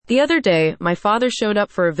The other day, my father showed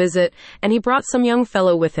up for a visit, and he brought some young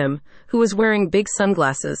fellow with him, who was wearing big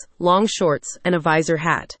sunglasses, long shorts, and a visor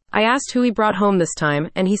hat. I asked who he brought home this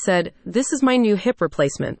time, and he said, "This is my new hip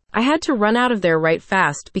replacement." I had to run out of there right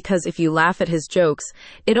fast because if you laugh at his jokes,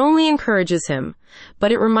 it only encourages him.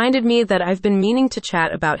 But it reminded me that I've been meaning to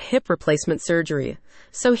chat about hip replacement surgery.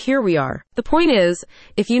 So here we are. The point is,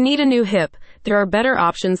 if you need a new hip, there are better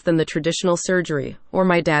options than the traditional surgery, or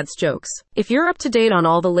my dad's jokes. If you're up to date on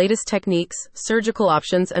all the latest techniques, surgical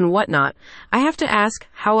options, and whatnot, I have to ask,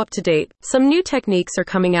 how up to date? Some new techniques are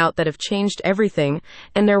coming out that have changed everything,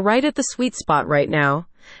 and they're right at the sweet spot right now.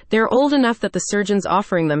 They're old enough that the surgeons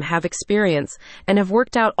offering them have experience and have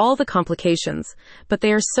worked out all the complications, but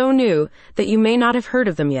they are so new that you may not have heard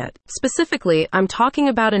of them yet. Specifically, I'm talking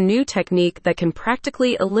about a new technique that can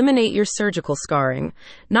practically eliminate your surgical scarring,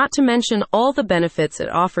 not to mention all the benefits it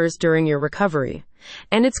offers during your recovery.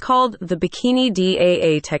 And it's called the Bikini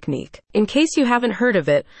DAA technique. In case you haven't heard of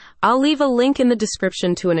it, I'll leave a link in the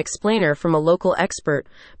description to an explainer from a local expert,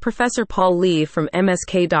 Professor Paul Lee from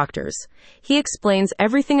MSK Doctors. He explains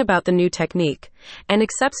everything about the new technique and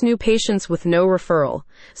accepts new patients with no referral,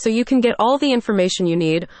 so you can get all the information you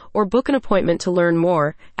need or book an appointment to learn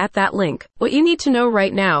more at that link. What you need to know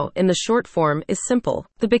right now, in the short form, is simple.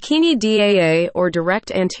 The Bikini DAA, or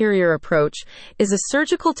direct anterior approach, is a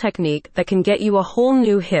surgical technique that can get you a whole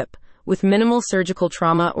new hip with minimal surgical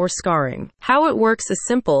trauma or scarring. How it works is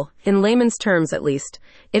simple, in layman's terms at least.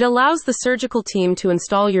 It allows the surgical team to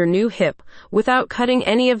install your new hip without cutting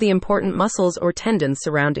any of the important muscles or tendons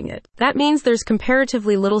surrounding it. That means there's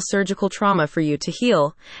comparatively little surgical trauma for you to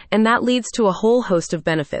heal, and that leads to a whole host of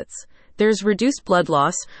benefits. There's reduced blood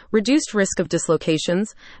loss, reduced risk of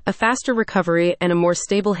dislocations, a faster recovery, and a more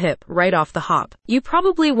stable hip right off the hop. You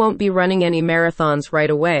probably won't be running any marathons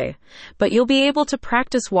right away, but you'll be able to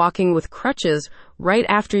practice walking with crutches right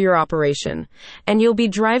after your operation, and you'll be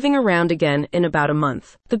driving around again in about a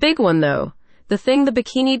month. The big one though, the thing the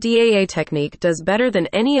Bikini DAA technique does better than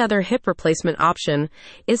any other hip replacement option,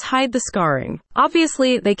 is hide the scarring.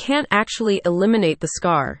 Obviously, they can't actually eliminate the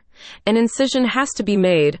scar. An incision has to be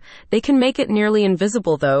made. They can make it nearly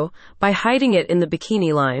invisible though, by hiding it in the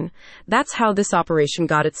bikini line. That's how this operation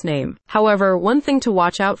got its name. However, one thing to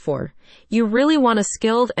watch out for. You really want a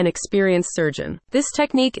skilled and experienced surgeon. This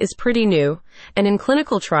technique is pretty new, and in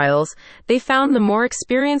clinical trials, they found the more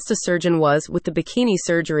experienced a surgeon was with the bikini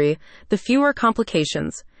surgery, the fewer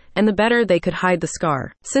complications, and the better they could hide the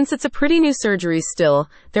scar. Since it's a pretty new surgery still,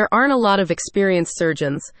 there aren't a lot of experienced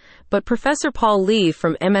surgeons, but Professor Paul Lee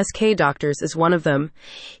from MSK Doctors is one of them.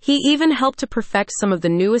 He even helped to perfect some of the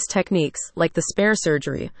newest techniques, like the spare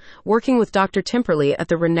surgery, working with Dr. Timperley at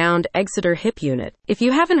the renowned Exeter Hip Unit. If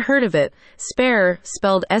you haven't heard of it, spare,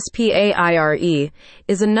 spelled SPAIRE,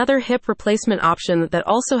 is another hip replacement option that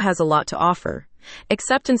also has a lot to offer.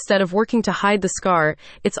 Except instead of working to hide the scar,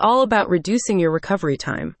 it's all about reducing your recovery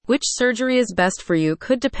time. Which surgery is best for you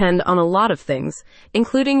could depend on a lot of things,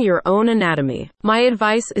 including your own anatomy. My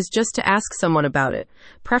advice is just to ask someone about it,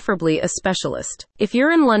 preferably a specialist. If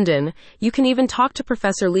you're in London, you can even talk to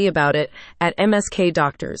Professor Lee about it at MSK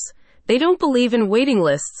Doctors. They don't believe in waiting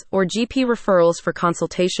lists or GP referrals for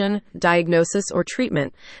consultation, diagnosis, or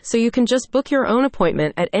treatment, so you can just book your own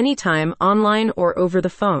appointment at any time, online or over the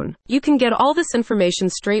phone. You can get all this information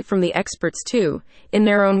straight from the experts too, in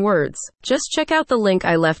their own words. Just check out the link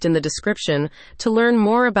I left in the description to learn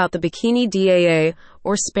more about the Bikini DAA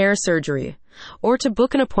or spare surgery, or to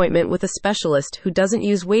book an appointment with a specialist who doesn't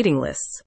use waiting lists.